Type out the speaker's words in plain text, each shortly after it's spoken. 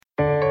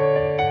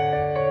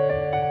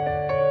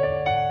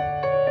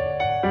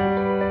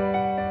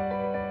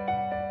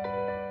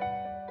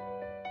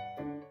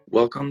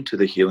Welcome to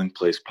the Healing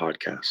Place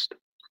podcast,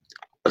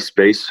 a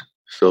space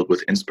filled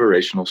with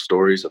inspirational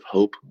stories of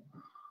hope,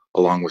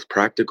 along with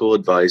practical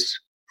advice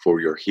for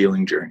your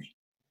healing journey.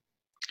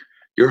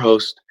 Your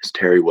host is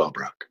Terry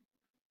Wellbrock,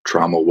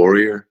 trauma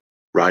warrior,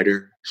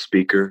 writer,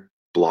 speaker,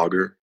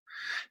 blogger,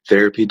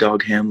 therapy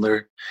dog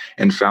handler,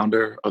 and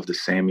founder of the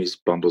Sammy's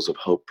Bundles of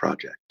Hope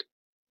project.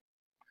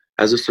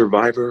 As a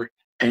survivor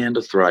and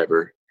a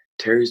thriver,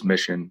 Terry's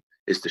mission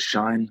is to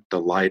shine the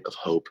light of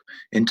hope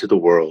into the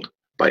world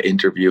by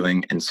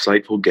interviewing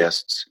insightful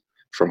guests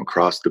from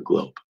across the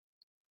globe.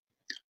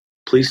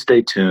 Please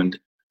stay tuned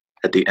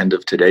at the end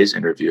of today's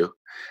interview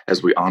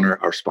as we honor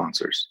our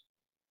sponsors.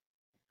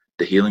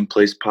 The Healing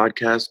Place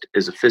podcast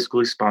is a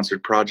fiscally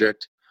sponsored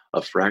project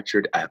of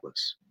Fractured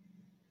Atlas.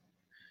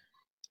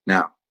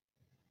 Now,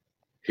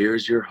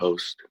 here's your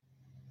host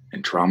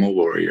and trauma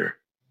warrior,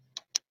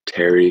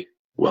 Terry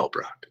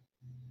Wellbrock.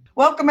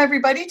 Welcome,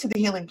 everybody, to the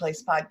Healing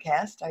Place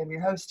podcast. I am your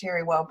host,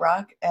 Terry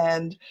Wellbrock,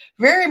 and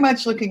very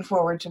much looking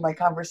forward to my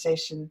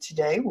conversation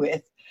today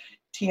with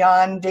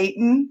Tian,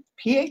 Dayton,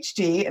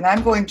 PhD, and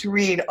I'm going to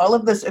read all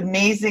of this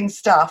amazing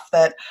stuff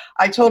that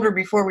I told her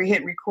before we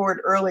hit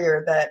record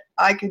earlier that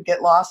I could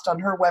get lost on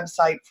her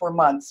website for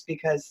months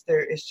because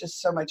there is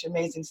just so much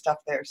amazing stuff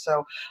there.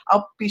 So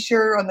I'll be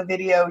sure on the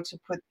video to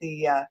put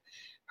the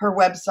her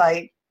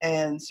website,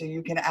 and so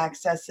you can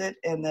access it,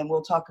 and then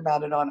we'll talk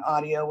about it on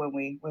audio when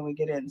we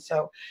get in.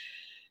 So,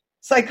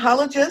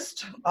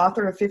 psychologist,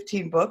 author of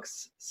 15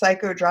 books,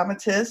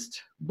 psychodramatist,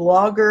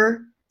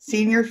 blogger,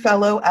 senior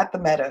fellow at the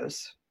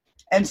Meadows,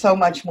 and so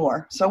much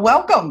more. So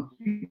welcome.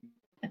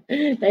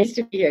 Nice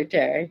to be here,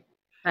 Terry.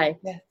 Hi.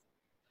 Yeah.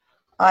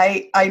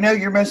 I know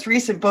your most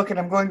recent book, and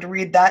I'm going to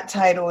read that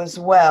title as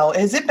well.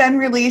 Has it been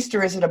released,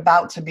 or is it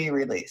about to be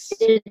released?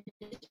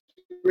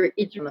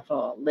 It's in the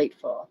fall, late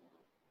fall.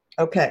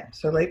 Okay,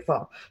 so late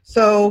fall.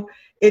 So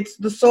it's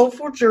The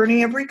Soulful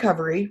Journey of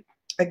Recovery,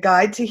 a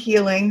guide to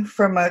healing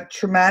from a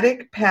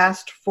traumatic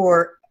past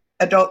for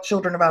adult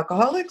children of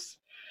alcoholics,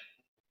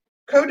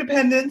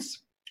 codependents,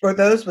 or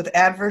those with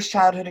adverse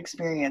childhood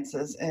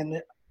experiences.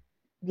 And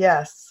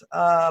yes,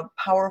 a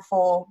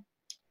powerful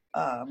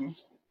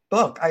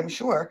book, I'm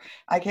sure.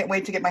 I can't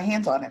wait to get my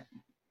hands on it.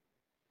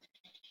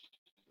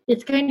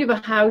 It's kind of a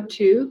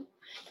how-to.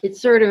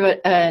 It's sort of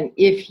an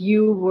if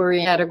you were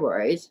in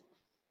categories,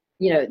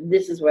 you know,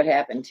 this is what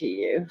happened to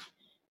you.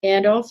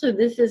 And also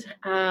this is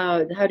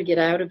how to get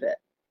out of it.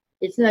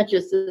 It's not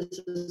just this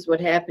is what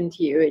happened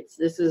to you. It's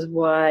this is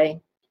why,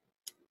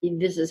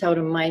 this is how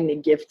to mine the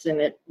gifts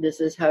in it.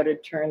 This is how to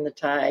turn the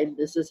tide.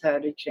 This is how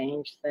to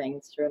change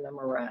things, turn them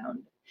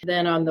around.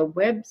 Then on the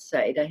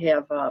website, I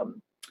have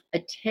a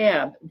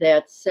tab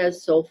that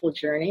says Soulful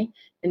Journey,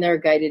 and there are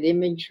guided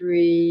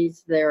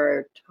imageries, there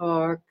are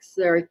talks,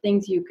 there are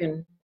things you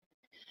can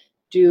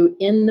do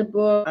in the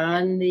book,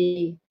 on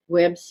the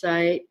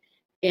website,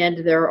 and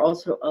there are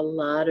also a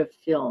lot of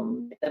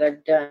films that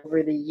I've done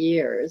over the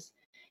years,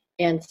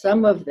 and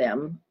some of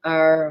them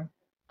are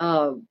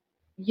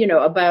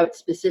about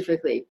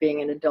specifically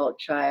being an adult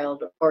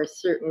child, or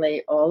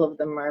certainly all of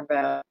them are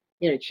about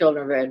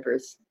children with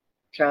adverse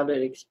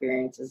childhood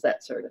experiences,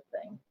 that sort of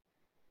thing.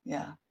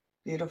 Yeah,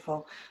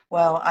 beautiful.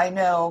 Well, I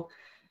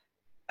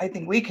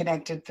think we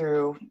connected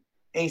through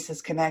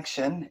ACE's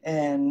Connection,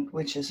 and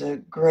which is a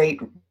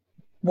great,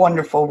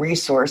 wonderful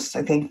resource.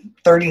 I think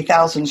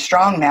 30,000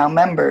 strong now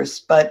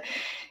members, but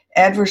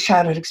adverse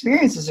childhood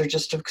experiences are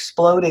just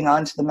exploding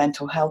onto the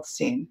mental health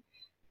scene.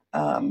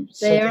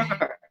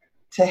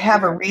 To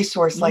have a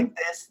resource like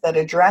this that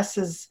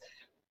addresses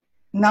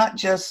not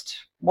just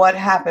what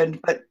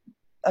happened, but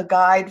a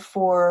guide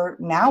for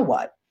now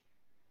what?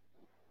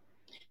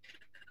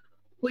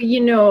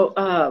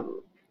 Well,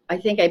 I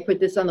think I put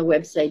this on the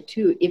website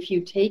too. If you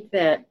take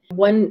that,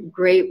 one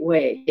great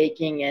way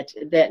taking it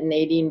that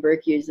Nadine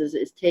Burke uses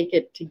is take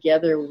it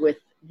together with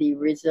the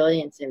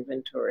resilience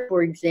inventory.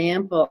 For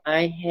example,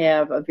 I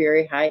have a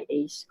very high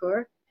ACE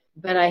score,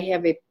 but I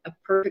have a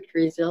perfect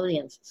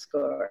resilience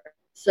score.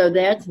 So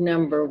that's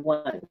number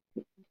one,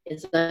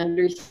 is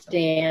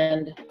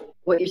understand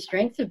what your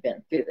strengths have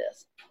been through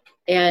this.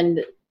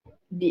 And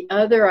the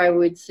other I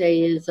would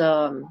say is,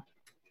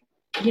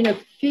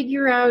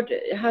 figure out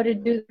how to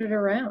do it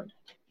around.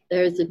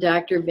 There's a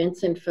Dr.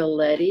 Vincent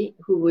Filletti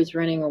who was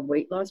running a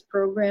weight loss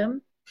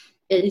program.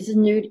 Is this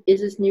new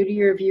to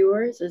your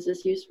viewers? Is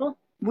this useful?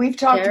 We've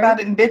talked about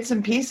it in bits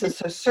and pieces,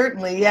 so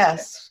certainly,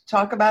 yes.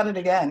 Talk about it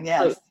again,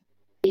 yes. So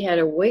he had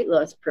a weight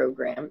loss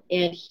program,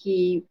 and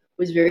he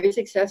was very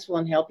successful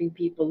in helping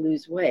people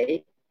lose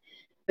weight,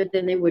 but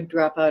then they would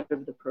drop out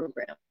of the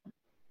program.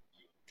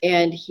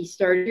 And he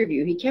started to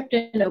interview. He kept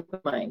an open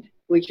mind,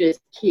 which is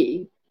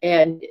key.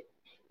 And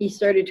he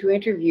started to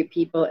interview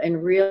people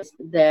and realized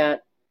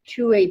that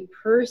to a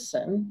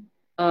person,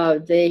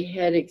 they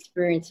had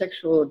experienced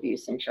sexual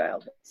abuse in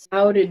childhood.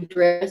 Out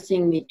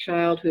addressing the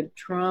childhood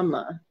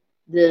trauma,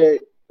 the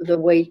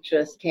weight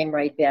just came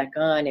right back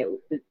on.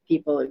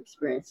 People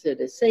experienced it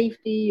as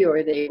safety,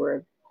 or they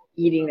were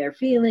eating their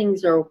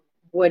feelings, or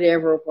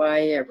whatever,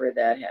 why ever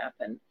that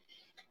happened.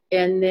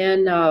 And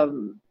then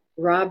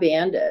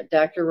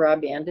Dr.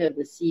 Rob Anda of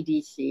the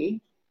CDC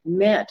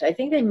met. I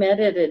think they met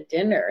at a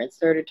dinner and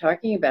started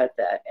talking about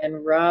that.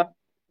 And Rob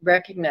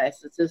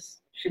recognized that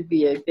this should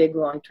be a big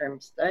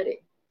long-term study.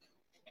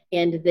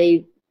 And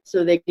they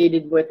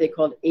created what they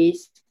called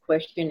ACE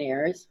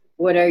questionnaires.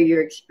 What are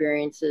your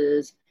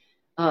experiences?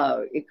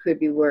 It could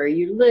be where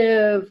you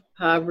live,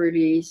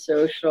 poverty,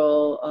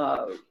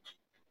 social,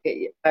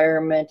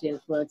 environment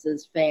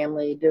influences,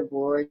 family,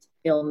 divorce,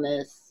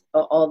 illness,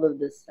 all of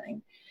this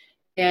thing.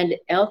 And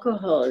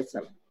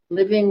alcoholism,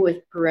 living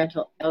with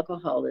parental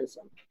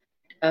alcoholism,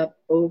 up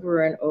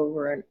over and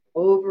over and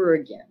over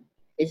again,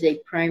 is a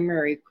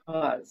primary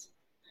cause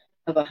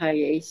of a high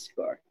ACE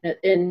score.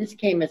 And this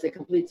came as a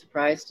complete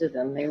surprise to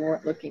them. They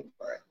weren't looking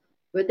for it.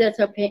 But that's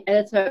how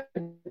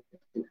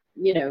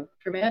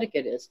traumatic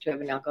it is to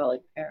have an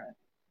alcoholic parent.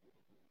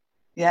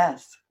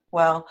 Yes.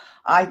 Well,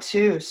 I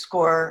too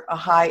score a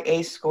high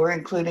ACE score,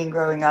 including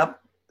growing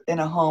up in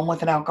a home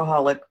with an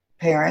alcoholic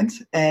parent.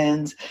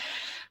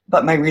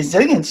 But my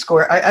resilience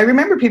score, I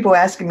remember people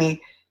asking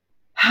me,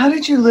 how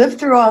did you live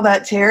through all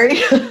that,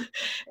 Terry?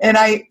 And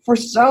for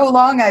so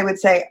long, I would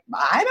say,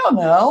 I don't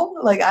know.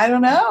 I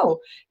don't know.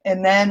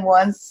 And then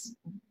once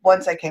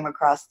I came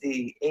across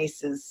the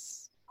ACEs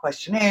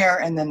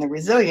questionnaire and then the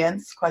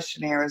resilience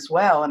questionnaire as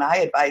well, and I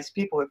advise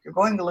people, if you're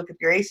going to look at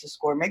your ACEs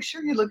score, make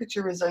sure you look at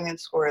your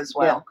resilience score as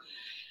well.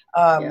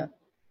 Yeah.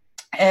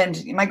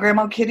 And my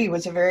grandma Kitty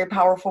was a very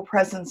powerful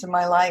presence in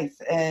my life,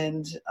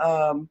 and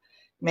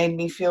made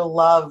me feel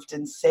loved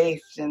and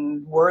safe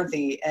and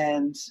worthy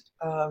and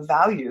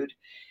valued.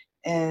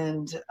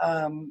 And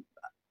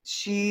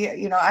she,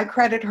 I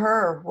credit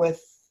her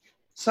with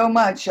so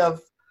much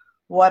of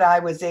what I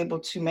was able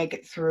to make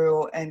it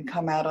through and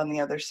come out on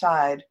the other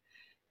side.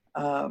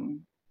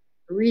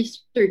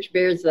 Research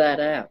bears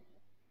that out.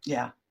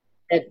 Yeah.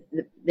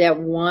 That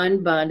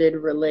one bonded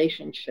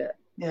relationship.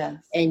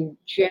 Yes. And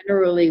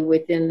generally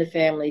within the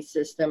family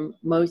system,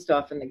 most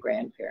often the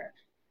grandparent.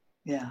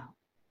 Yeah.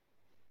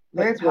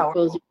 Very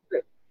powerful.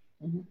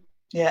 Mm-hmm.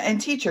 Yeah, and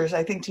teachers.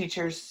 I think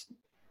teachers.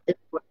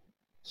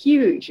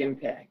 Huge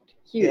impact.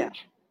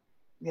 Huge.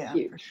 Yeah,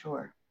 huge. For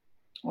sure.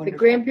 Wonderful. The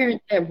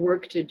grandparents have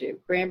work to do.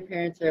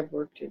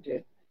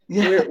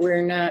 Yeah.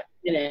 We're not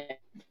finished.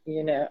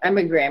 I'm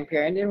a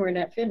grandparent and we're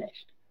not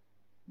finished.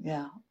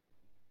 Yeah.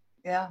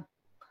 Yeah.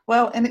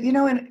 Well, and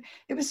and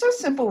it was so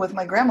simple with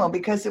my grandma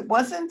because it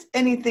wasn't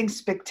anything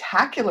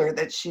spectacular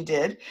that she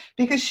did,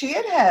 because she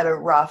had a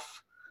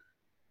rough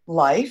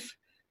life.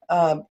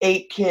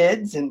 8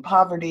 kids and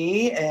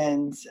poverty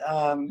and,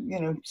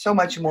 so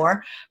much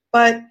more.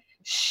 But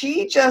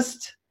she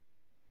just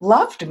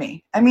loved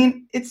me. I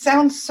mean, it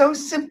sounds so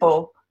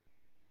simple,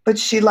 but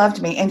she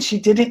loved me, and she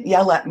didn't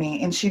yell at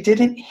me, and she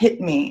didn't hit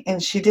me,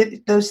 and she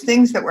did those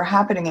things that were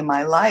happening in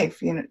my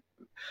life,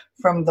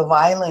 from the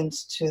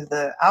violence to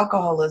the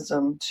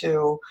alcoholism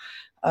to,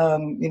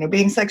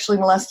 being sexually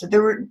molested.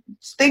 There were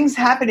things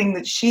happening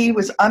that she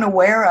was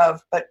unaware of,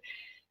 but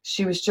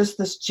she was just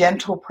this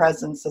gentle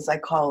presence, as I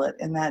call it,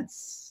 and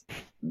that's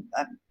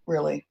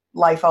really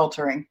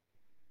life-altering.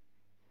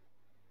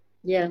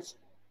 Yes.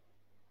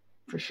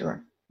 For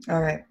sure. All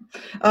right.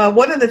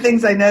 One of the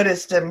things I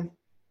noticed, I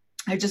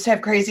just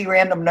have crazy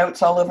random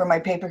notes all over my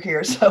paper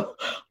here, so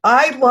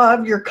I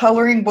love your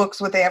coloring books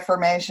with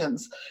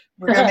affirmations.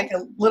 We're going to make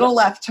a little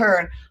left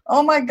turn.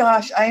 Oh my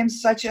gosh, I am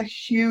such a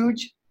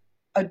huge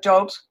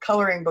adult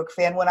coloring book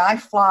fan. When I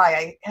fly,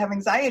 I have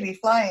anxiety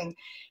flying,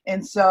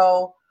 and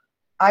so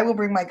I will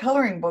bring my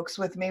coloring books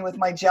with me with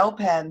my gel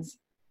pens.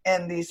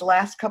 And these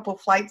last couple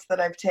flights that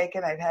I've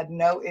taken, I've had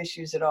no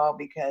issues at all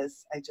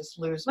because I just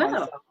lose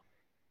myself.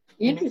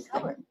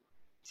 Interesting.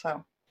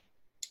 So,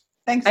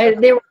 thanks.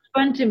 They were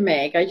fun to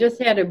make. I just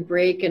had a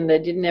break and I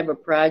didn't have a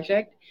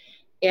project.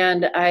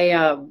 And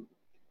my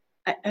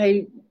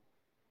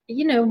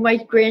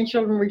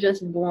grandchildren were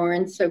just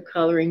born, so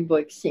coloring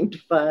books seemed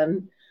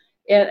fun.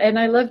 And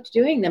I loved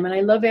doing them, and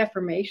I love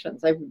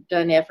affirmations. I've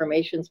done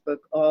affirmations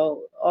book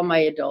all my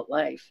adult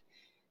life.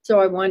 So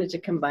I wanted to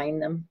combine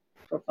them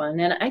for fun.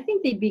 And I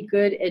think they'd be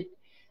good at,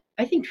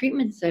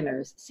 treatment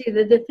centers. See,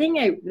 the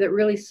thing that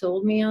really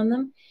sold me on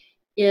them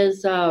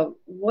is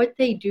what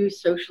they do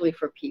socially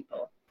for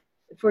people.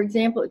 For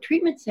example,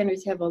 treatment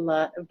centers have a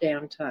lot of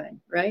downtime,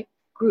 right?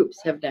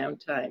 Groups have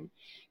downtime.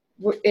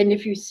 And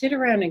if you sit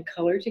around and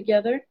color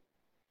together,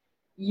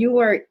 you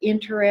are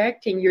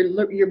interacting,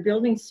 you're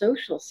building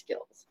social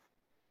skills.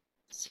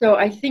 So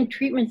I think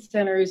treatment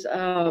centers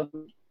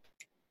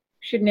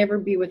should never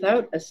be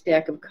without a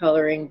stack of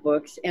coloring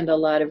books and a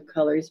lot of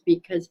colors,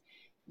 because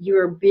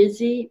you're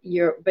busy,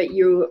 but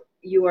you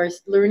are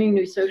learning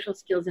new social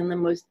skills in the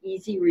most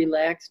easy,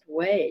 relaxed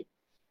way.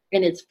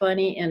 And it's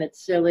funny and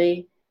it's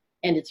silly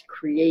and it's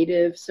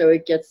creative, so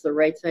it gets the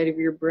right side of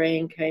your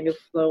brain kind of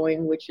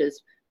flowing, which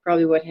is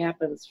probably what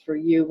happens for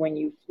you when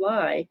you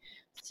fly.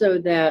 So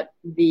that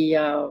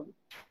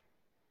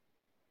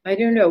I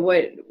don't know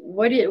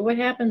what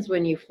happens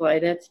when you fly.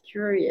 That's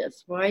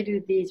curious. Why do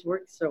these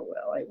work so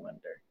well, I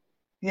wonder?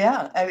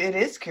 Yeah, it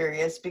is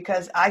curious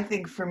because I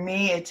think for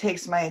me, it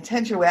takes my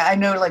attention away. I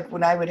know, like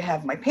when I would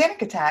have my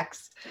panic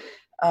attacks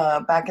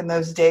back in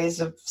those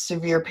days of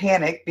severe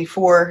panic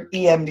before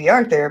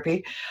EMDR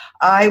therapy,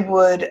 I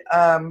would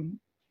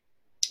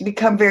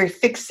become very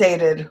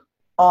fixated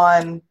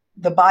on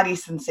the body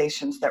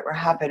sensations that were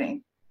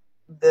happening,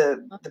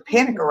 the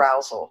panic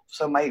arousal.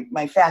 So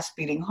my fast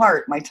beating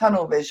heart, my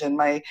tunnel vision,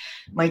 my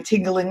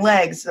tingling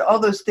legs, all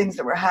those things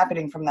that were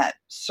happening from that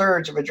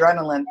surge of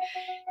adrenaline.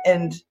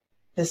 And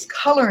this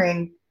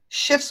coloring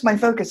shifts my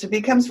focus. It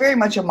becomes very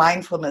much a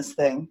mindfulness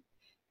thing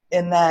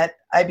in that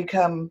I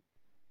become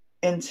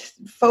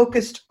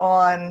focused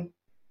on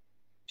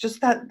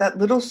just that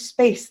little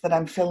space that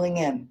I'm filling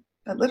in,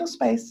 that little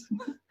space.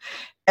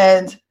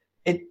 And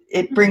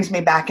it brings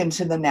me back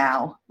into the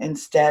now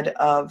instead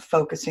of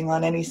focusing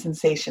on any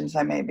sensations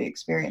I may be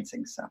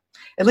experiencing. So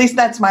at least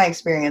that's my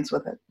experience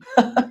with it.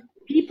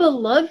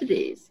 People love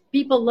these.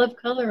 People love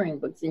coloring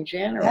books in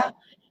general. Yeah.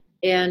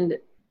 And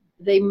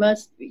they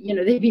must,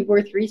 they'd be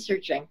worth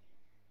researching,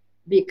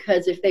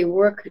 because if they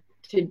work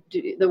to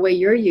do the way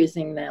you're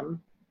using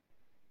them,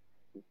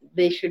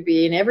 they should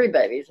be in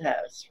everybody's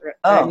house.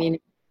 Oh. I mean,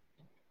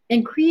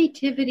 and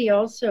creativity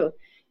also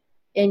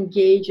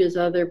engages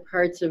other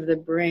parts of the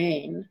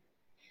brain,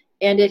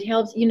 and it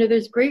helps.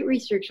 There's great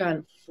research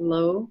on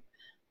flow,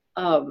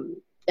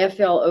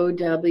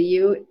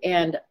 FLOW,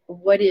 and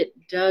what it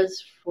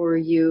does for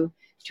you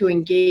to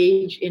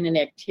engage in an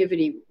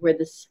activity where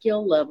the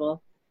skill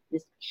level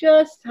is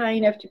just high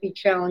enough to be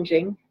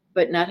challenging,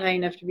 but not high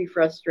enough to be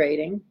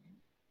frustrating,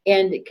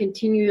 and it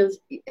continues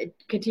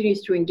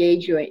to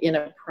engage you in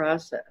a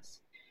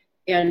process.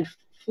 And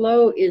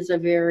flow is a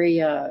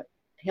very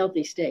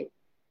healthy state.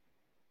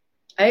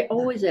 I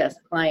always ask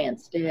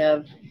clients to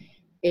have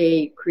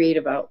a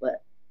creative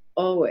outlet,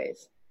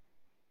 always.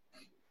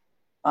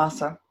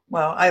 Awesome.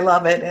 Well, I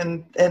love it,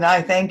 and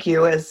I thank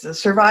you as a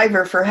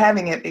survivor for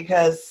having it,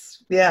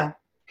 because yeah,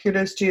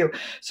 kudos to you.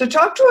 So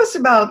talk to us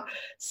about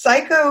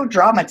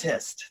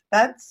psychodramatist.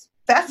 That's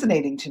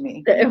fascinating to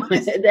me.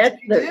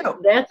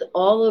 That's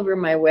all over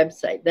my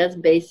website. That's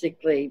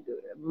basically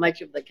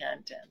much of the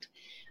content.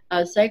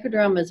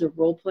 Psychodrama is a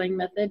role-playing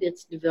method.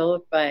 It's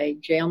developed by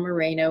Jael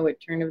Moreno at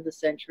turn of the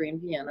century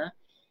in Vienna.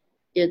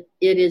 It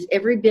is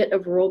every bit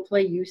of role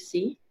play you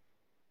see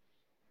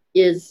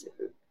is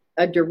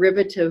a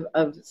derivative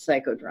of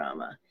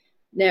psychodrama.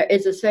 Now,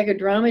 as a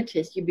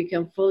psychodramatist, you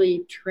become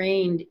fully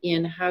trained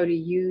in how to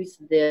use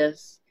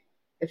this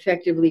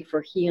effectively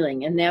for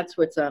healing, and that's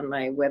what's on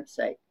my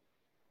website.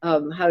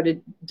 How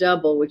to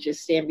double, which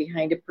is stand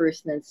behind a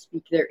person and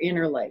speak their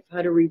inner life.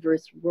 How to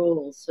reverse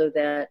roles so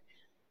that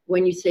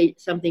when you say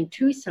something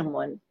to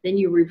someone, then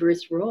you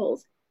reverse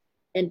roles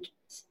and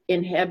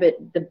inhabit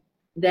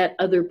that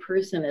other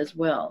person as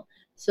well,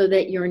 so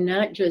that you're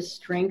not just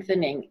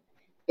strengthening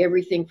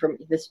everything from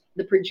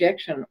the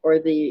projection or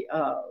the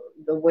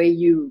way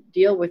you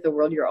deal with the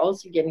world. You're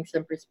also getting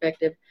some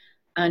perspective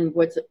on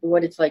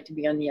what it's like to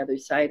be on the other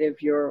side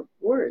of your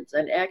words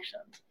and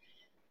actions.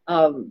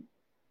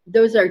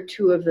 Those are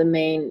two of the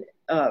main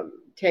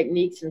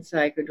techniques in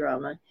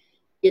psychodrama.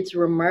 It's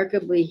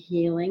remarkably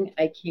healing.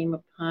 I came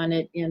upon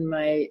it in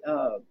my,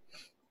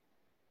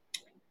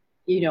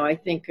 I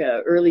think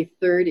early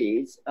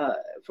 30s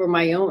for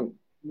my own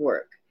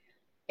work.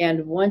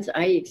 And once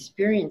I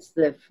experienced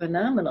the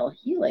phenomenal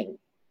healing,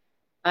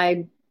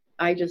 I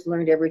just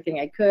learned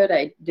everything I could.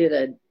 I did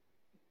a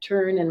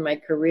turn in my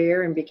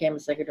career and became a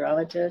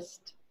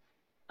psychodramatist.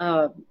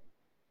 And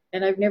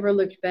I've never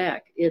looked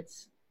back.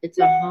 It's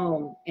a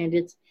home, and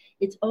it's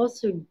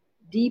also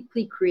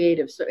deeply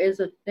creative. So as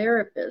a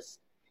therapist,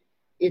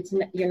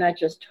 you're not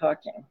just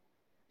talking.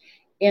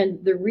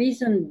 And the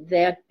reason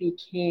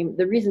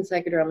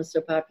psychodrama is so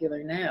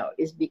popular now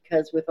is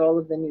because with all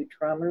of the new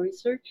trauma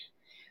research,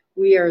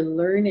 we are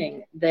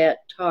learning that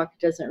talk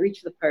doesn't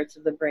reach the parts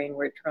of the brain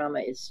where trauma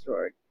is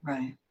stored.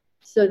 Right.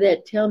 So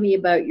that tell me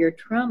about your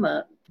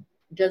trauma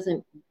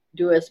doesn't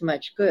do us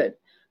much good.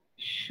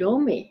 Show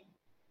me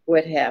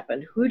what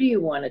happened. Who do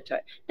you want to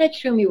talk? Not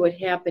show me what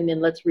happened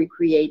and let's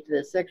recreate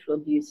the sexual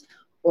abuse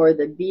or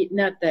the beat,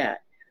 not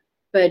that.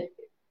 But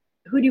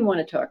who do you want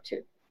to talk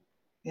to?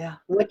 Yeah.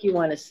 What do you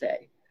want to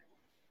say?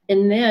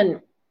 And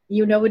then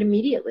you know it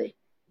immediately.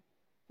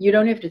 You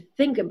don't have to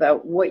think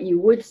about what you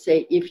would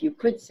say if you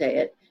could say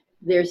it.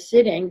 They're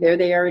sitting, there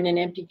they are in an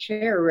empty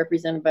chair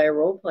represented by a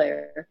role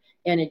player,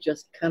 and it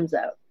just comes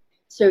out.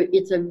 So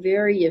it's a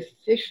very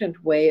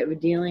efficient way of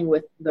dealing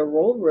with the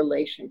role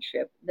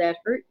relationship that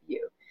hurt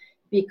you,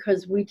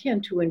 because we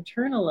tend to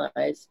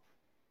internalize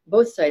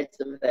both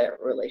sides of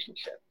that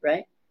relationship,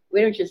 right?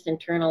 We don't just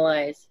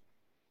internalize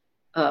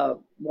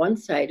one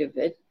side of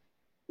it.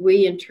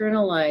 We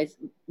internalize,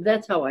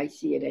 that's how I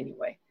see it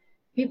anyway.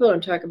 People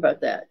don't talk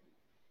about that.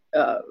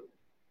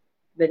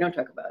 They don't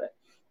talk about it.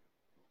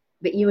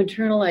 But you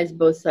internalize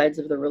both sides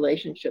of the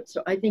relationship.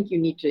 So I think you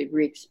need to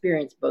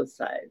re-experience both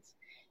sides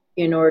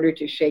in order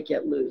to shake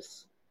it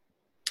loose.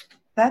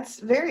 That's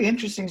very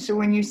interesting. So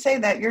when you say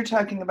that, you're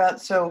talking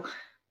about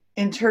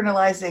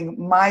internalizing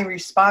my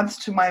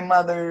response to my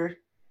mother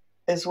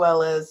as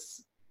well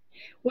as.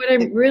 What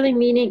I'm really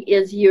meaning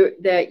is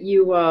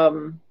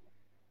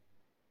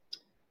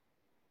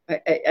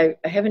I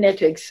haven't had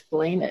to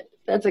explain it.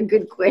 That's a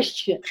good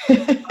question.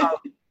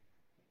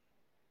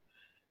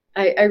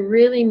 I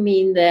really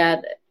mean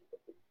that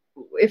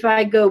if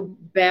I go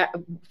back,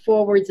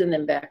 forwards and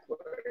then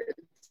backwards,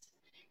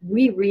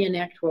 we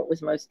reenact what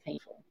was most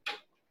painful.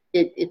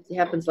 It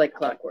happens like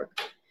clockwork.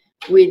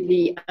 With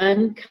the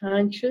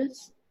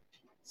unconscious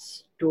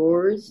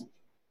stores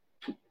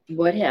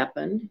what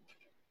happened,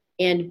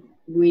 and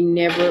we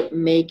never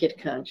make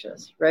it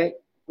conscious, right?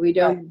 We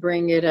don't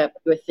bring it up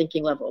to a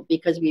thinking level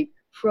because we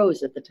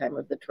froze at the time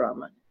of the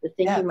trauma. The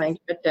thinking mind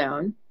shut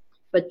down,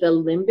 but the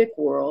limbic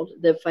world,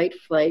 the fight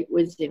flight,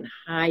 was in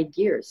high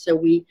gear. So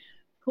we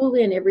pull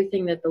in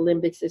everything that the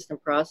limbic system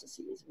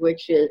processes,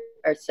 which is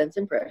our sense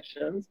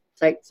impressions,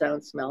 sight,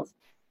 sound, smells,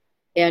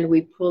 and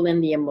we pull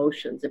in the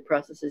emotions. It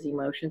processes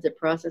emotions. It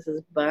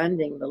processes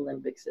bonding, the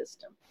limbic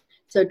system.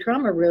 So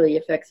trauma really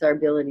affects our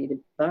ability to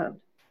bond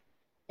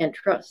and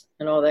trust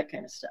and all that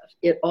kind of stuff.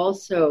 It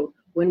also,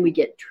 when we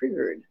get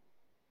triggered,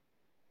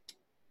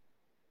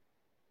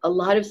 a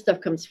lot of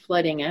stuff comes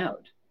flooding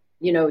out.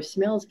 You know,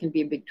 smells can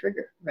be a big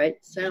trigger, right?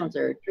 Sounds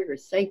are a trigger.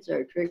 Sights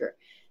are a trigger.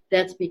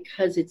 That's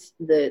because it's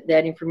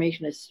that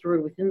information is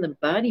stored within the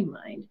body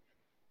mind,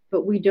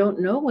 but we don't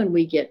know when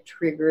we get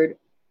triggered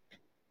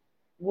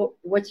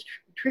what's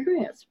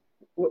triggering us,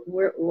 what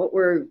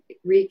we're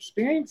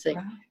re-experiencing.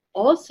 Right.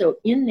 Also,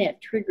 in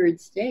that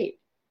triggered state,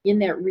 in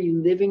that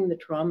reliving the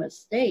trauma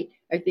state,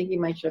 our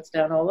thinking mind shuts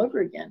down all over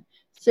again.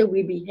 So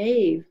we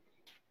behave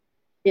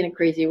in a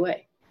crazy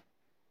way.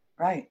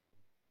 Right.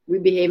 We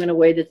behave in a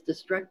way that's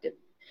destructive.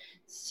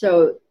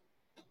 So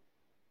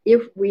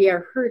if we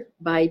are hurt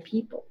by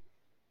people,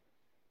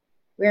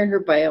 we aren't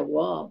hurt by a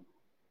wall,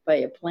 by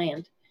a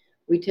plant.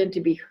 We tend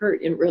to be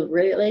hurt in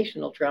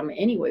relational trauma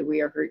anyway.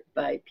 We are hurt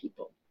by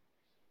people.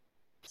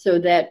 So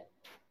that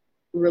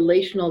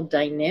relational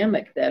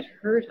dynamic that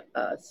hurt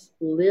us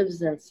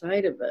lives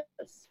inside of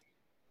us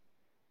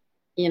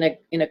in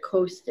a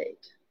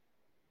co-state.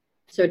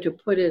 So to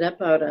put it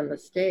up out on the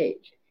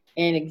stage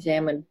and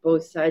examine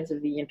both sides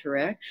of the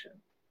interaction,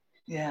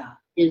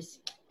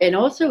 and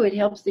also it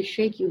helps to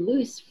shake you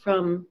loose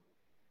from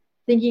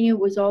thinking it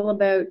was all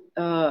about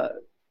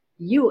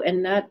you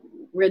and not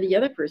where the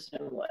other person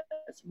was.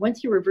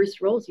 Once you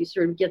reverse roles, you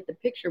sort of get the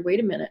picture. Wait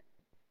a minute.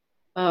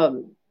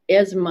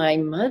 As my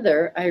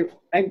mother,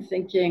 I'm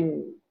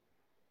thinking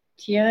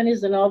Tian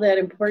isn't all that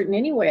important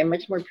anyway. I'm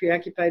much more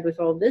preoccupied with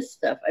all this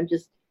stuff. I'm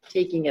just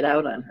taking it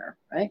out on her,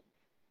 right?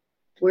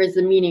 Whereas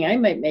the meaning I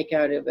might make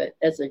out of it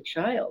as a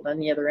child on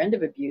the other end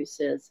of abuse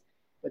is,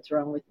 what's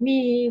wrong with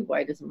me?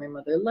 Why doesn't my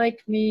mother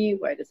like me?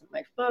 Why doesn't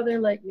my father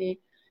like me?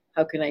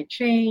 How can I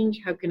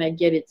change? How can I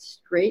get it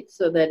straight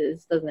so that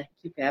it doesn't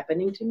keep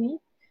happening to me?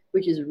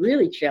 Which is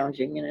really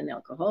challenging in an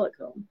alcoholic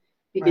home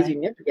because you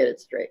never get it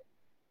straight.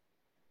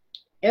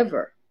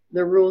 Ever.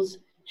 The rules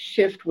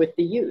shift with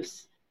the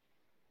use.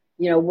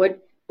 You know,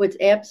 what's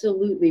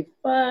absolutely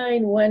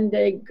fine one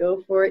day,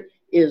 go for it,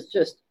 is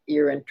just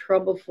you're in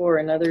trouble for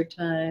another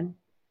time.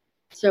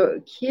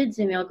 So kids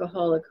in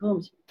alcoholic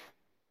homes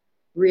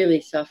really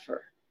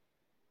suffer.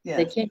 Yes.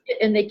 They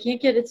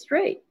can't get it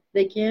straight.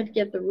 They can't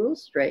get the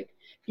rules straight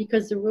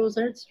because the rules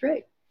aren't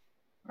straight.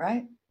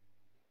 Right.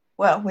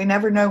 Well, we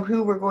never know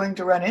who we're going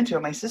to run into.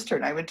 My sister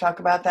and I would talk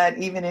about that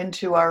even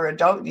into our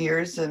adult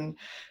years, and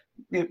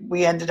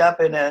we ended up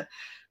in a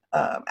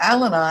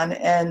Al-Anon,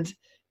 and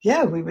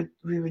we would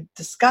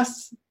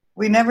discuss.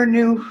 We never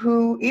knew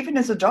who, even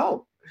as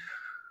adult,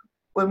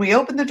 when we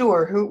opened the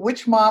door,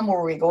 which mom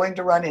were we going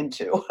to run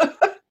into?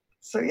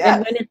 So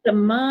and when it's a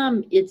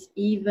mom, it's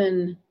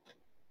even.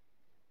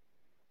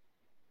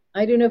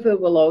 I don't know if it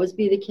will always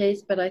be the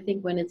case, but I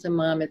think when it's a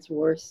mom, it's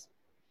worse.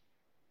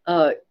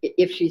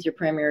 If she's your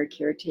primary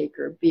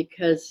caretaker,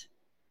 because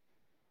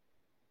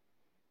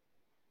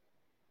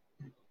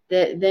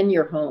then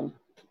your home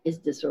is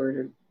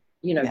disordered,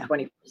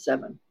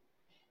 24/7.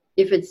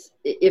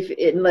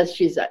 Unless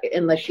she's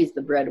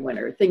the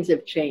breadwinner, things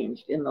have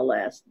changed in the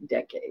last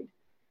decade.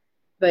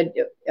 But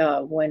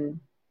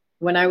when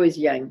I was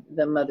young,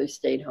 the mother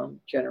stayed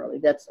home generally.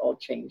 That's all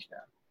changed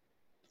now.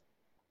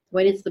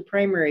 When it's the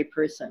primary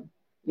person,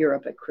 you're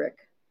up a crick.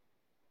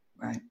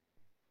 Right.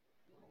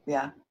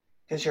 Yeah.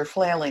 Because you're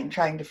flailing,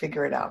 trying to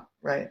figure it out,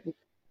 right?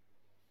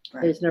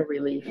 There's no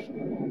relief.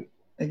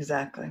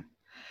 Exactly.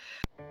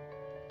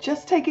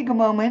 Just taking a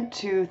moment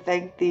to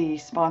thank the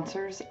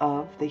sponsors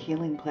of the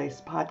Healing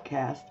Place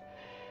podcast.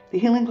 The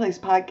Healing Place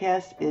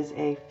podcast is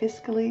a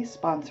fiscally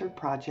sponsored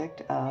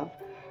project of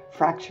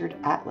Fractured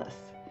Atlas.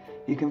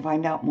 You can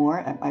find out more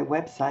at my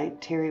website,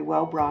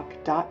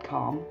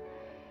 terrywellbrock.com.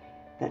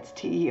 That's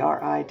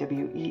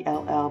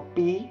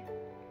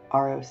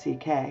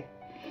TERIWELLBROCK.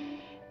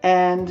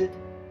 And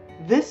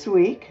this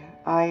week,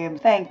 I am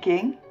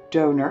thanking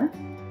donor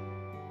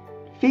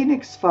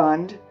Phoenix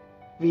Fund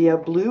via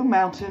Blue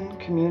Mountain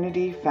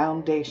Community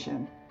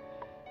Foundation.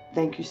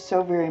 Thank you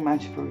so very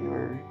much for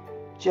your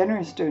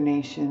generous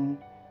donation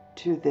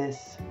to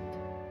this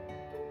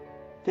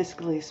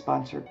fiscally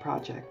sponsored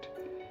project.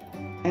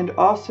 And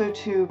also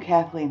to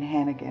Kathleen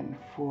Hannigan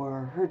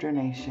for her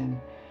donation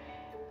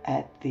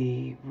at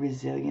the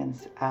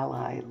Resilience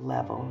Ally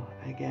level.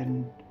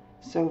 Again,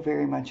 so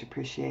very much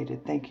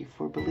appreciated. Thank you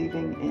for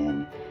believing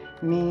in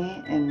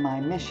me and my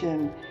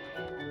mission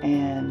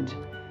and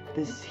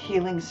this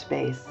healing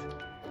space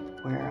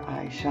where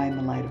I shine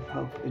the light of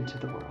hope into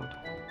the world.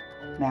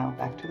 Now,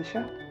 back to the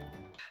show.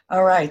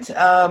 All right.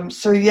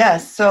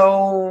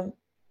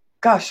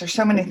 Gosh, there's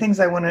so many things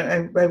I want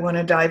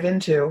to dive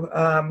into.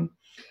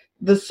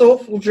 The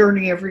Soulful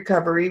Journey of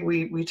Recovery,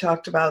 we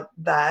talked about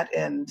that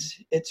and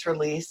its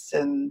release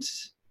and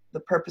the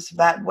purpose of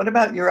that. What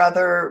about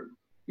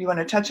you want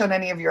to touch on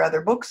any of your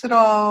other books at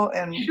all?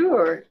 And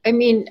Sure. I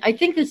mean, I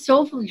think the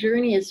Soulful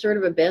Journey is sort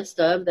of a best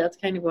of. That's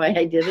kind of why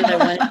I did it. I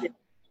wanted to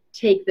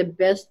take the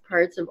best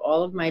parts of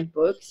all of my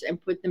books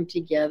and put them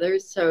together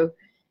so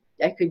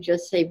I could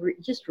just say,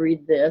 just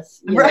read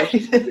this. Right.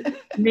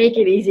 Make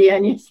it easy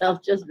on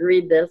yourself. Just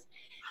read this.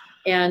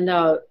 And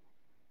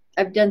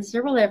I've done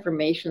several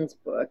affirmations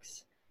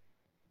books.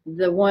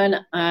 The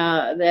one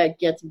that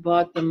gets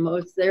bought the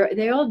most,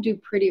 they all do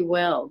pretty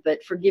well,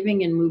 but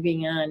Forgiving and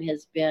Moving On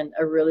has been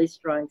a really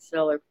strong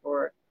seller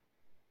for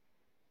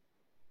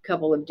a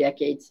couple of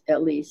decades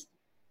at least.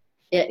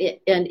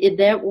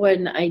 That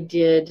one I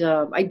did,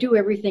 I do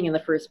everything in the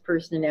first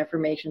person in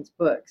affirmations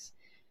books,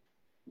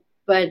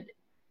 but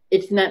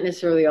it's not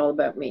necessarily all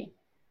about me.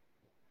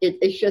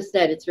 It's just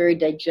that it's very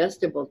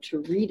digestible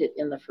to read it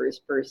in the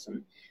first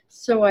person.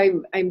 So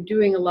I'm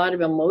doing a lot of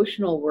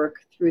emotional work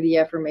through the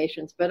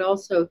affirmations, but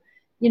also,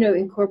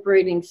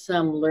 incorporating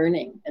some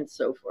learning and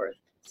so forth,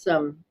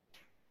 some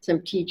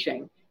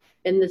teaching.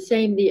 And the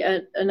same,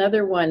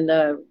 another one,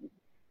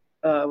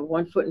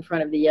 One Foot in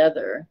Front of the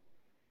Other,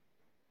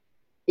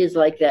 is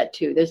like that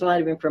too. There's a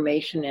lot of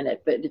information in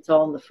it, but it's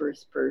all in the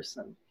first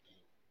person.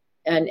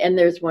 And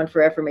there's one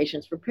for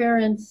affirmations for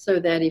parents, so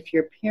that if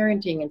you're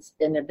parenting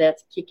and if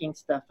that's kicking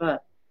stuff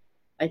up,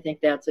 I think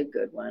that's a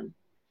good one.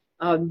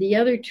 The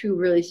other two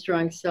really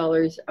strong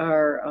sellers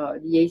are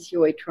the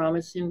ACOA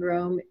Trauma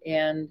Syndrome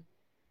and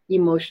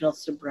Emotional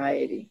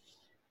Sobriety.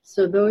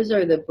 So those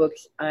are the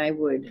books I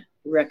would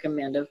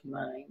recommend of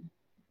mine.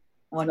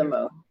 Wonderful. The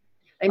most.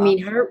 I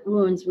mean, Heart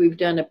Wounds, we've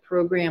done a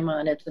program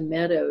on at the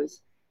Meadows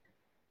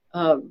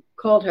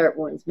called Heart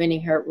Wounds, Many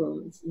Heart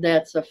Wounds.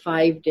 That's a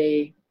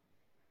 5-day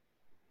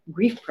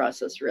grief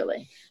process,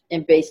 really,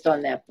 and based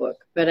on that book.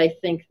 But I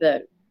think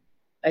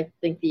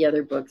the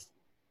other books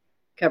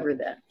cover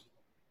that.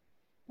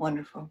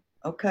 Wonderful.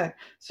 Okay.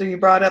 So you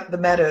brought up the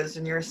Meadows,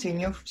 and you're a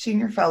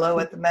senior fellow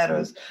at the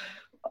Meadows.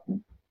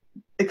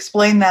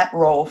 Explain that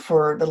role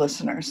for the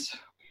listeners.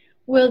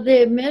 Well,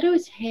 the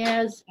Meadows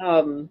has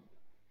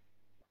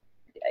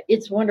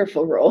its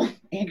wonderful role,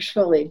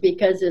 actually,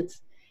 because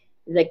it's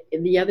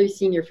the other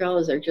senior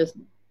fellows are just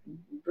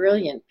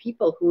brilliant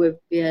people who have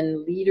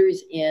been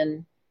leaders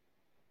in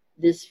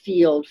this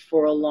field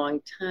for a long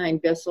time.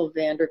 Bessel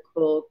van der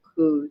Kolk,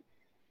 who,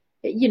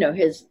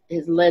 has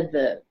led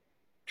the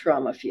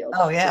trauma field.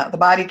 Oh, yeah. The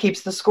body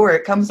keeps the score.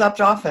 It comes up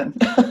often.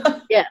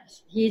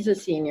 Yes, he's a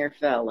senior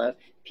fellow.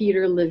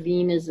 Peter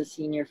Levine is a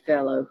senior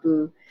fellow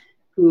who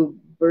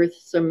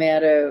birthed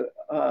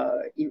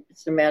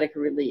somatic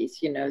release,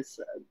 Yes.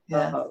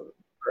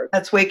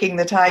 That's Waking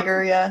the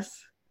Tiger,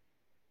 yes?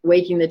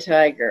 Waking the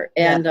Tiger.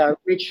 And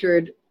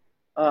Richard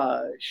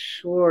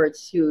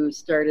Schwartz, who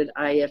started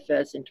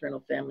IFS,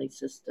 Internal Family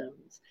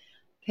Systems.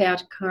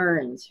 Pat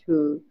Carnes,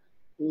 who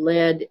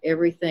led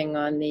everything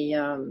on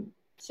the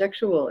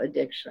sexual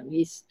addiction.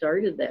 He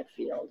started that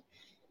field.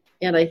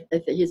 And I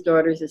think his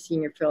daughter's a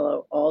senior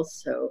fellow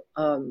also.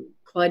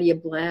 Claudia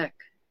Black,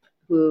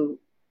 who,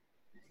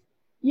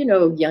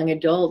 young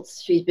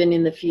adults, she's been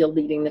in the field,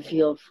 leading the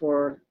field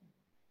for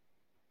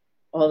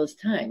all this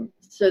time.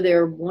 So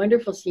they're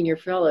wonderful senior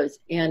fellows.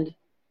 And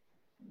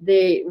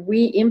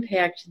we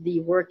impact the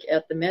work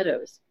at the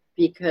Meadows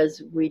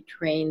because we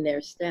train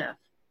their staff.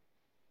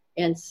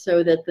 And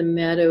so that the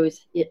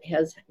Meadows, it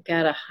has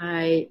got a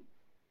high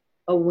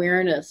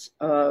awareness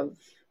of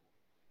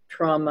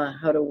trauma,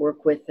 how to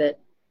work with it,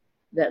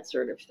 that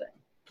sort of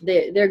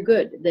thing. They're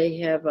good.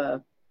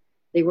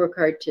 They work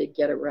hard to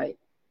get it right.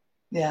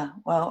 Yeah,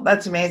 well,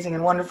 that's amazing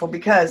and wonderful,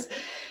 because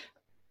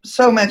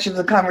so much of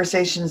the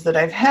conversations that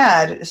I've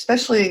had,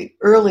 especially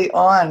early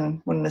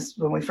on when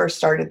we first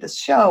started this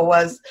show,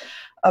 was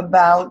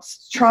about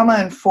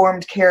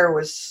trauma-informed care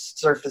was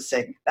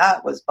surfacing.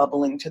 That was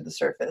bubbling to the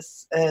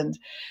surface, and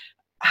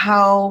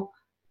how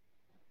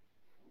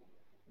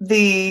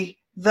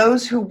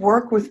those who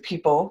work with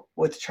people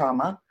with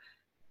trauma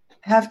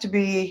have to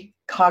be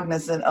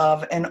cognizant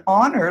of and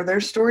honor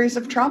their stories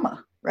of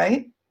trauma,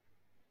 right?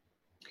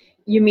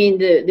 You mean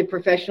the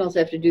professionals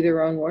have to do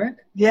their own work?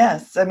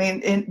 Yes. I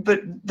mean,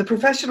 but the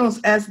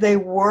professionals, as they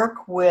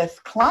work with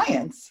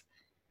clients,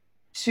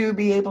 to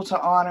be able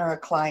to honor a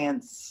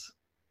client's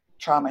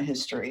trauma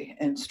history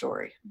and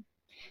story.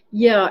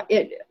 Yeah,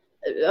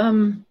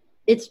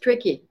 it's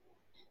tricky,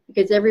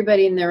 because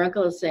everybody and their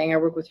uncle is saying, I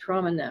work with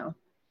trauma now.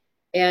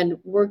 and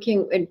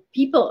working and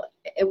people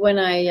when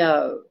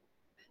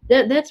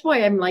that's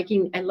why I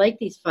like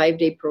these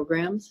 5-day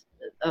programs.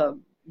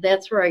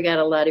 That's where I got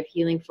a lot of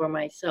healing for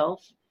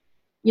myself.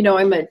 You know,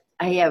 I'm an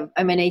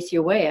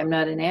ACOA. I'm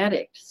not an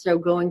addict, so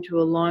going to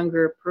a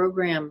longer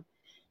program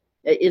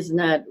is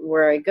not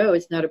where I go.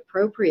 It's not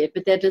appropriate,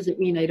 but that doesn't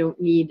mean I don't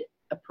need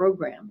a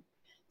program.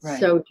 Right.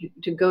 So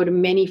to go to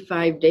many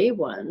 5-day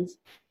ones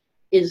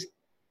is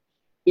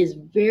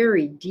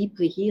very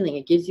deeply healing.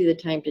 It gives you the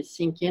time to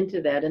sink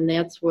into that, and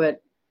that's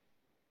what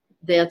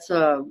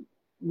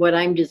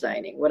I'm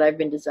designing. What I've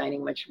been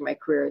designing much of my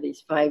career,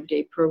 these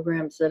 5-day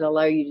programs that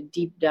allow you to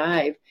deep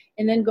dive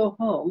and then go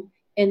home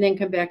and then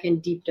come back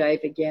and deep dive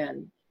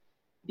again,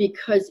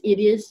 because it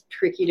is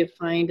tricky to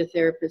find a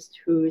therapist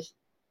who's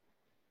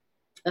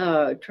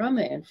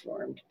trauma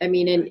informed. I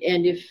mean,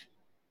 and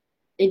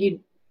you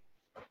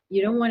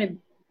don't want to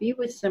be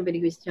with somebody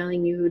who's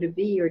telling you who to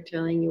be or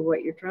telling you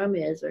what your trauma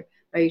is or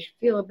how you should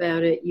feel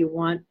about it. You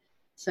want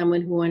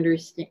someone who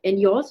understands, and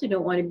you also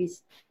don't want to be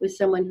with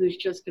someone who's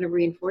just going to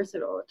reinforce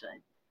it all the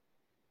time.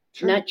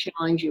 Sure. Not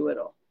challenge you at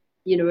all.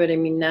 You know what I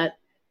mean?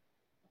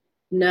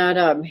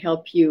 Not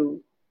help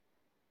you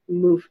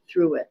move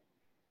through it.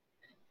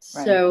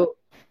 Right. So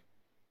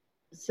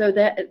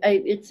that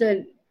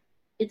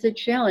it's a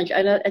challenge.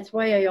 That's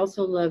why I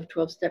also love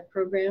 12-step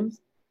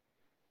programs,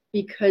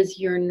 because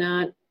you're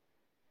not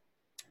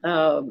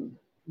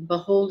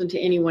beholden to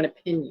any one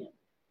opinion.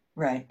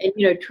 Right. And,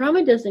 you know,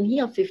 trauma doesn't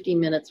heal 15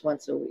 minutes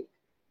once a week.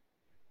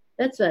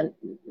 That's a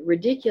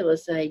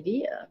ridiculous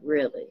idea,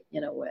 really,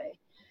 in a way.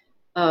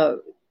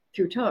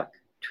 Through talk.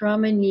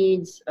 Trauma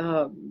needs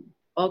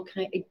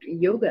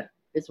yoga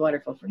is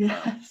wonderful for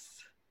trauma. Yes.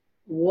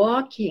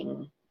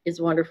 Walking is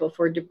wonderful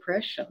for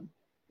depression.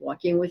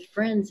 Walking with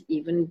friends,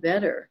 even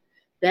better.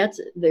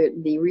 That's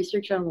the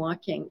research on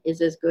walking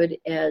is as good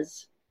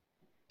as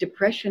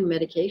depression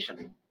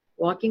medication.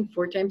 Walking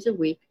 4 times a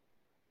week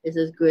is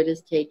as good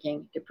as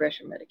taking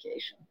depression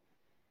medication.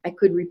 I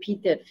could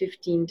repeat that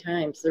 15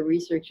 times. The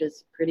research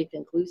is pretty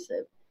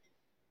conclusive.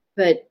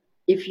 But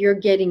if you're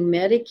getting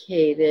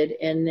medicated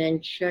and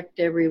then checked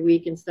every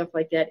week and stuff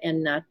like that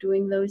and not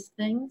doing those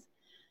things,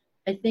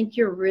 I think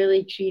you're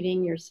really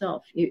cheating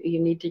yourself. You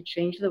need to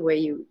change the way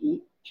you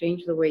eat,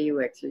 change the way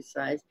you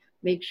exercise,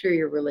 make sure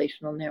your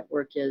relational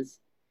network is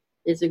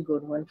a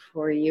good one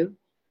for you.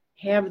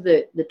 Have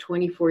the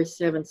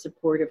 24/7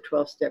 support of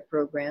 12-step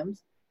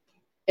programs,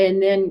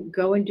 and then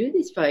go and do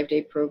these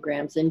 5-day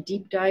programs and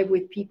deep dive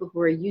with people who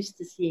are used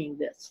to seeing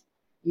this,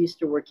 used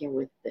to working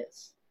with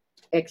this,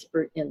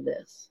 expert in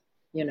this,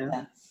 you know.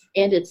 Yes.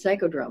 And it's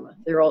psychodrama.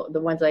 They're all,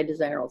 the ones I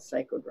design are all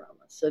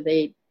psychodrama. So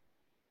they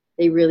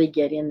really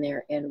get in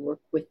there and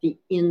work with the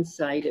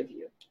inside of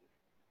you.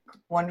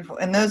 Wonderful.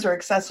 And those are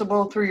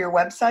accessible through your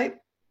website?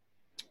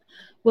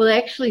 Well,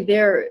 actually,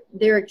 they're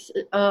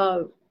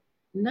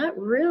not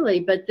really,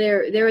 but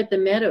they're at the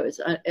Meadows,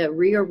 a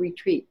Rio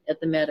retreat at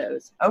the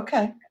Meadows.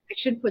 Okay. I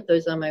should put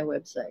those on my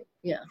website.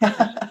 Yeah,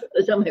 put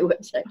those on my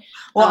website.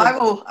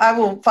 Well, I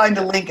will find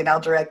a link and I'll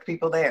direct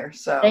people there.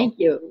 So thank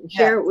you.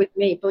 Share it with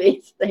me,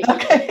 please. Thank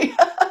you.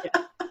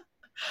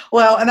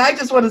 Well, and I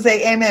just want to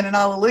say amen and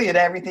hallelujah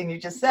to everything you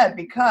just said,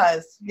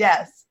 because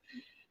yes,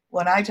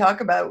 when I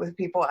talk about it with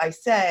people, I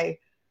say,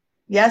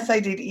 yes, I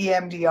did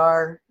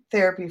EMDR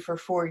therapy for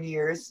 4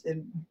 years,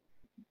 and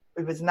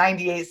it was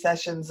 98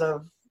 sessions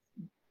of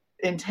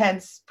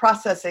intense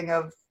processing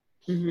of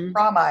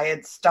trauma I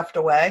had stuffed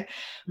away.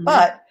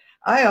 But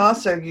I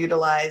also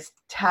utilized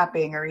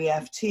tapping or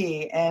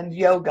EFT and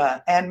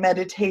yoga and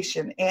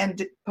meditation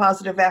and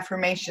positive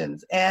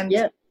affirmations and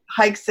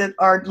hikes at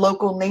our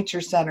local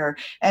nature center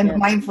and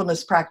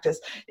mindfulness practice.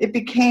 It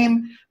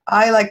became,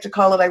 I like to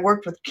call it, I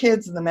worked with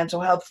kids in the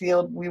mental health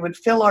field. We would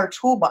fill our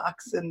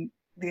toolbox, and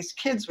these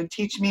kids would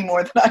teach me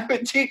more than I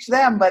would teach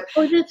them. But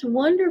that's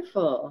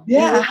wonderful.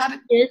 Yeah,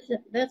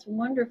 that's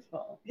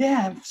wonderful.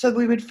 Yeah, so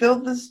we would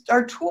fill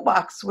our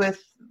toolbox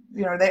with,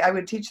 you know, I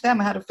would teach them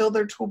how to fill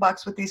their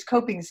toolbox with these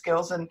coping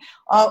skills, and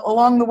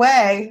along the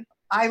way,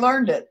 I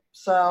learned it.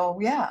 So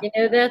yeah, you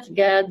know, that's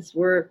God's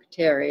work,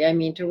 Terry. I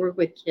mean, to work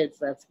with kids,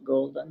 that's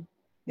golden.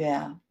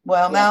 Yeah.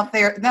 Well,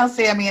 now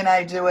Sammy and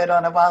I do it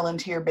on a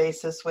volunteer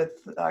basis with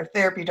our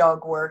therapy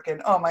dog work.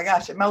 And oh my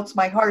gosh, it melts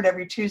my heart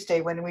every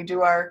Tuesday when we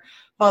do our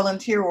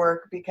volunteer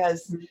work,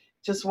 because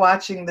just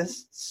watching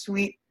this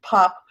sweet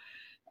pup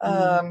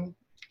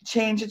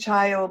change a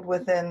child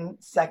within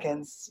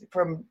seconds,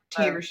 from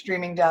tears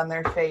streaming down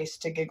their face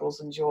to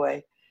giggles and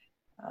joy.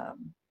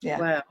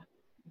 Wow.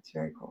 It's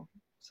very cool.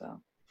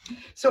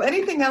 So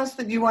anything else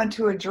that you want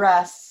to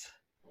address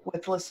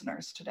with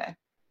listeners today?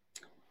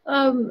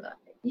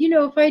 You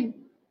know, if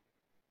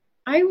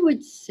I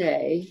would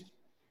say,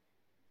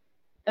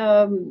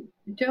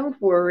 don't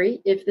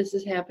worry if this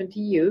has happened to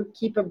you.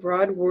 Keep a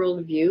broad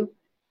worldview.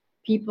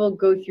 People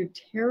go through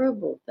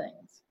terrible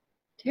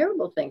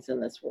things in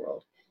this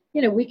world.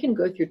 You know, we can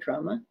go through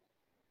trauma.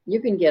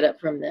 You can get up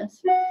from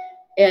this.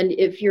 And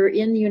if you're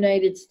in the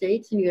United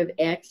States and you have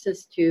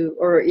access to,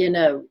 or in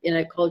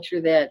a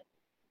culture that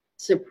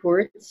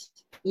supports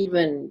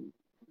even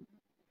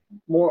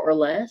more or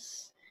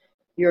less,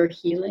 you're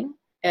healing,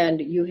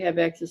 and you have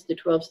access to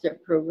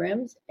 12-step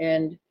programs,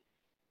 and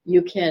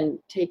you can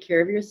take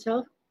care of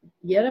yourself,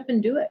 get up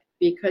and do it.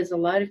 Because a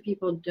lot of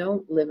people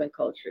don't live in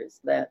cultures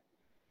that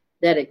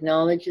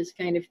acknowledge this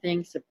kind of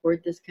thing,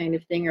 support this kind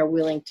of thing, are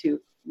willing to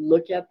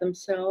look at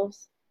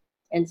themselves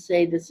and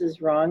say, this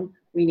is wrong,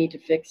 we need to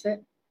fix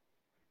it.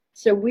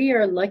 So we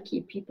are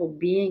lucky people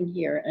being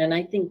here, and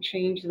I think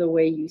change the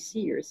way you see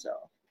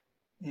yourself.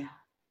 Yeah.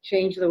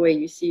 Change the way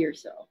you see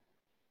yourself.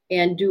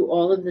 And do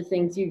all of the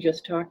things you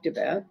just talked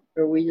about,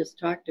 or we just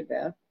talked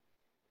about,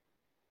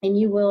 and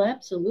you will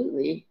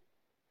absolutely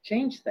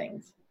change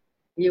things.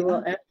 You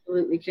will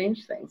absolutely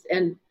change things.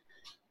 And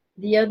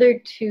the other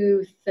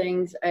two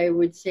things I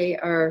would say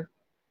are,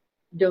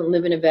 don't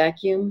live in a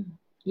vacuum.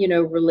 You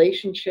know,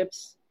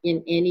 relationships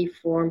in any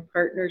form,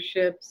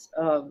 partnerships,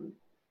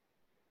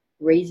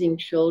 raising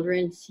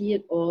children, see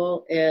it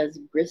all as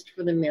grist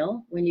for the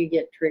mill when you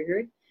get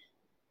triggered.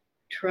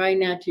 Try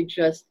not to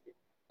just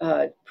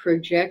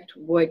project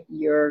what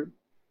you're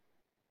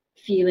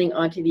feeling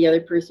onto the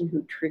other person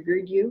who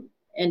triggered you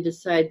and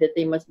decide that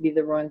they must be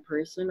the wrong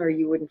person or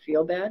you wouldn't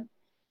feel bad.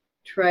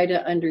 Try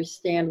to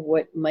understand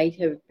what might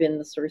have been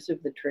the source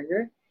of the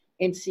trigger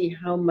and see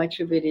how much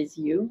of it is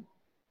you.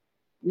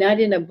 Not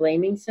in a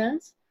blaming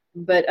sense,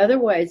 but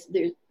otherwise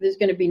there's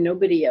going to be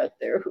nobody out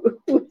there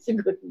who's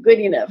good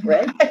enough,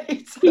 right?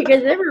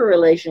 Because every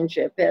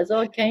relationship has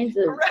all kinds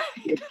of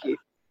issues.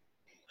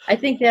 I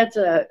think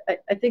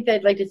I think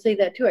I'd like to say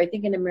that too. I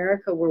think in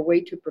America we're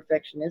way too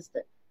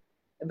perfectionistic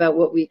about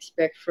what we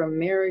expect from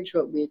marriage,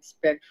 what we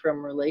expect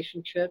from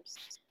relationships.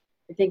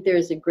 I think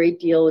there's a great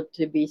deal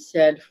to be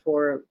said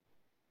for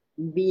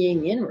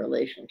being in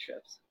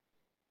relationships,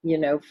 you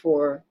know,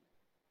 for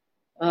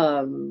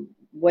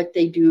what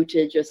they do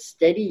to just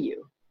steady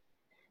you.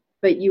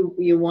 But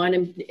you want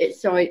them,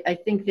 so I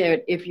think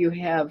that if you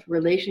have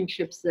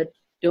relationships that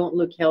don't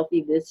look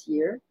healthy this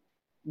year,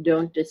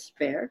 don't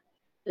despair.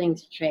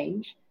 Things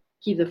change.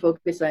 Keep the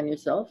focus on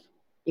yourself.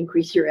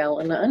 Increase your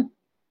Al-Anon.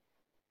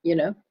 You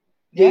know,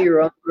 do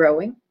your own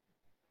growing.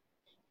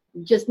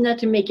 Just not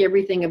to make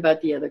everything about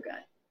the other guy.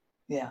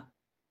 Yeah.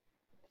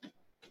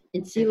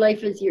 And see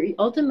life as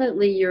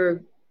ultimately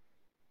you're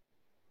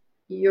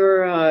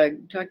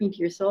talking to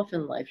yourself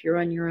in life. You're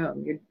on your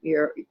own.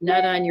 You're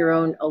not on your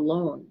own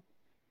alone.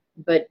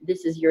 But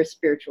this is your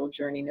spiritual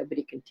journey.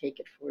 Nobody can take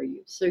it for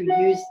you. So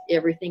use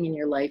everything in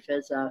your life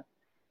as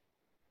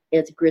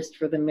grist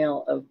for the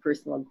mill of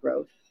personal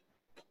growth.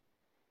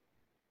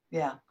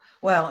 Yeah.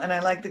 Well, and I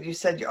like that you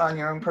said you're on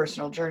your own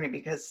personal journey,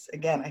 because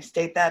again, I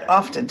state that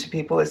often to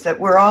people, is that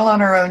we're all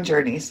on our own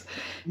journeys.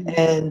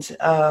 Mm-hmm.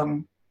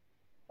 And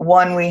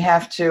one, we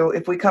have to,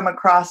 if we come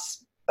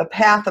across a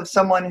path of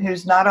someone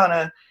who's not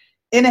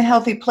in a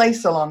healthy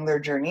place along their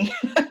journey,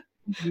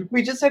 mm-hmm.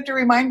 we just have to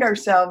remind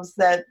ourselves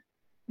that,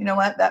 you know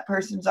what, that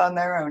person's on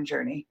their own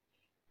journey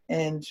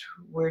and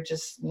we're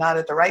just not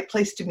at the right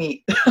place to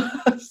meet.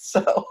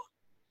 So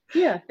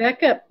yeah,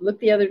 back up, look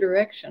the other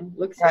direction.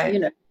 Right. You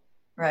know,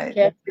 right.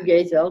 Cast your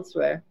gaze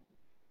elsewhere.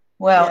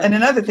 Well, and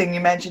another thing you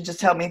mentioned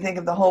just helped me think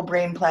of the whole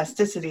brain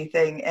plasticity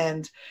thing.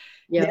 And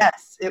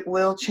yes, it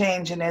will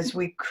change. And as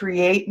we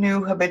create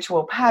new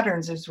habitual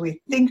patterns, as we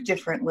think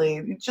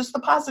differently, just the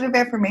positive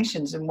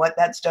affirmations and what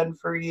that's done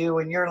for you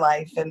in your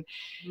life. And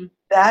mm-hmm.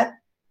 that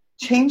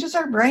changes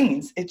our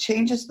brains. It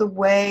changes the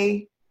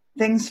way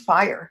things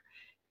fire.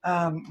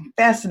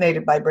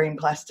 Fascinated by brain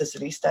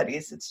plasticity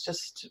studies. It's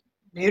just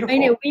beautiful. I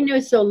know we know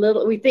so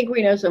little. We think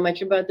we know so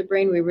much about the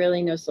brain. We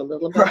really know so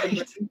little about the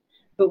brain.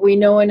 But we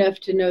know enough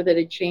to know that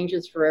it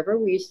changes forever.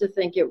 We used to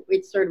think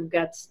it sort of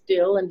got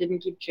still and didn't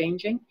keep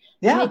changing.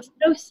 Yeah. It makes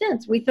no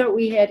sense. We thought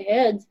we had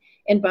heads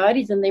and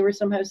bodies and they were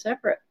somehow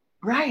separate.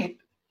 Right.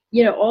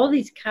 You know, all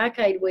these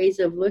cockeyed ways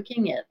of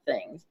looking at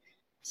things.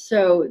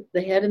 So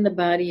the head and the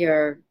body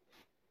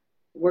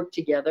work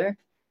together.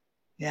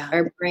 Yeah.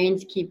 Our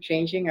brains keep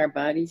changing. Our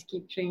bodies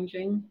keep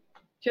changing.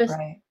 Just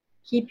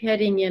keep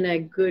heading in a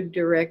good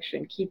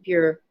direction. Keep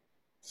your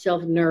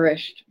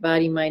self-nourished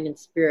body, mind, and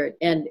spirit.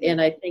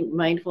 And I think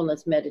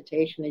mindfulness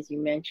meditation, as you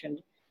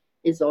mentioned,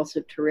 is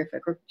also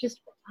terrific. Or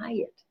just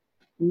quiet.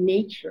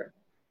 Nature.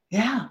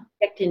 Yeah.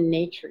 Connect in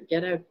nature.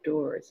 Get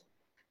outdoors.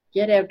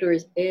 Get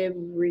outdoors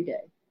every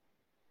day.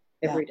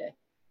 Every day.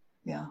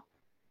 Yeah,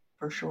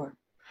 for sure.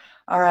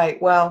 All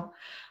right. Well,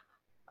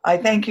 I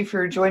thank you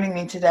for joining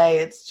me today.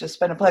 It's just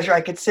been a pleasure.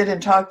 I could sit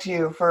and talk to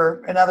you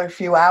for another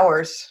few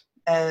hours.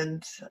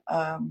 And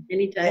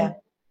anytime. Yeah,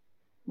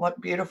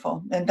 what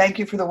beautiful. And thank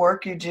you for the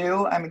work you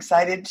do. I'm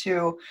excited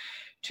to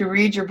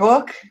read your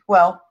book.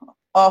 Well,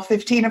 all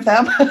 15 of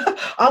them.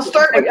 I'll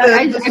start with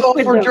the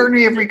Soulful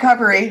Journey of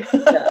Recovery.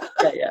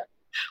 Yeah.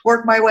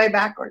 Work my way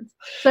backwards.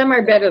 Some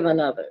are better than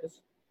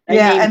others.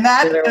 And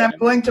I'm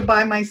going to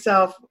buy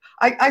myself.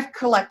 I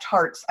collect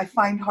hearts. I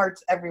find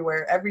hearts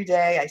everywhere. Every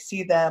day I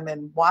see them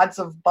in wads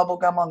of bubble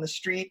gum on the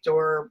street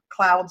or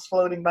clouds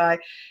floating by.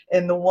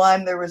 And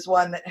there was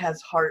one that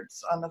has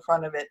hearts on the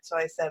front of it. So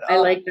I said, I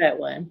like that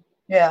one.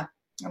 Yeah,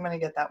 I'm going to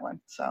get that one.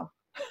 So,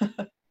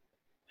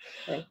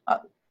 okay.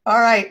 All All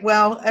right.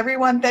 Well,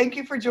 everyone, thank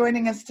you for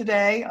joining us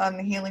today on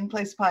the Healing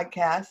Place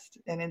podcast.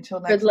 And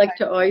until next time. Good luck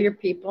to all your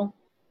people.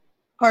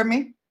 Pardon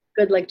me?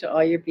 Good luck to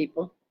all your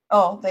people.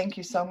 Oh, thank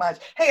you so much.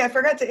 Hey, I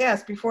forgot to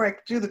ask before I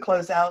do the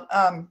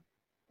closeout.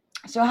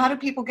 So how do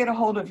people get a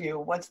hold of you?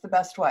 What's the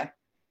best way?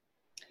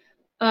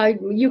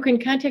 You can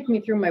contact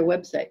me through my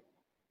website.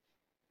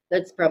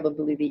 That's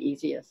probably the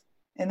easiest.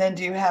 And then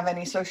do you have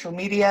any social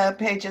media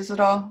pages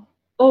at all?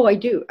 Oh, I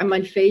do. I'm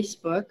on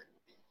Facebook.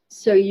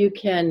 So you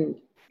can,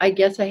 I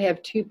guess I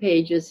have 2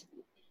 pages.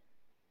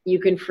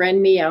 You can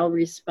friend me, I'll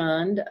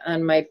respond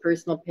on my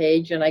personal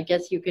page, and I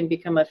guess you can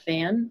become a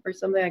fan or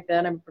something like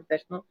that. I'm a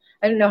professional.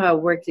 I don't know how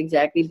it works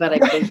exactly, but I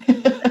think.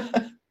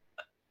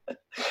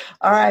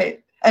 All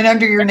right. And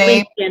under your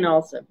name? LinkedIn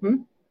also.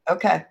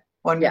 Okay.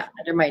 Wonderful. Yeah,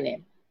 under my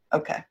name.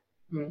 Okay.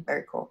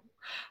 Very cool.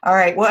 All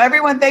right. Well,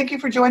 everyone, thank you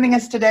for joining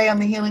us today on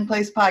the Healing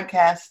Place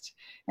podcast.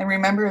 And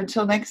remember,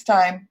 until next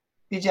time,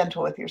 be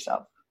gentle with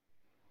yourself.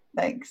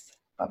 Thanks.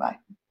 Bye-bye.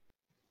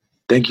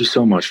 Thank you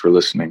so much for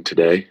listening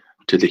today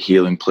to the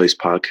Healing Place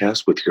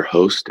podcast with your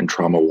host and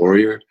trauma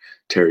warrior,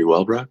 Terry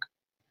Wellbrock.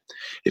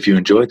 If you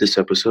enjoyed this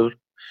episode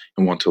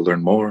and want to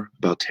learn more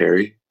about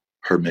Terry,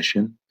 her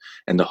mission,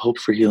 and the Hope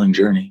for Healing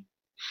journey,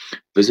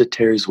 visit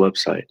Terry's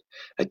website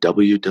at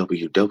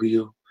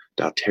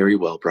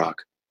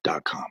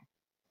www.terrywellbrock.com.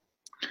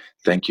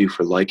 Thank you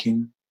for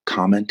liking,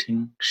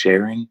 commenting,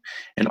 sharing,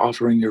 and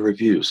offering your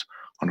reviews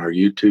on our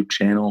YouTube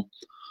channel,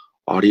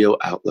 audio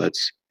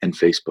outlets, and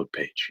Facebook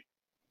page.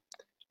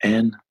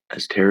 And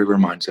as Terry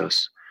reminds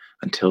us,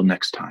 until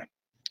next time,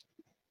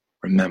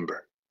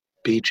 remember,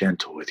 be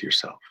gentle with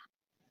yourself.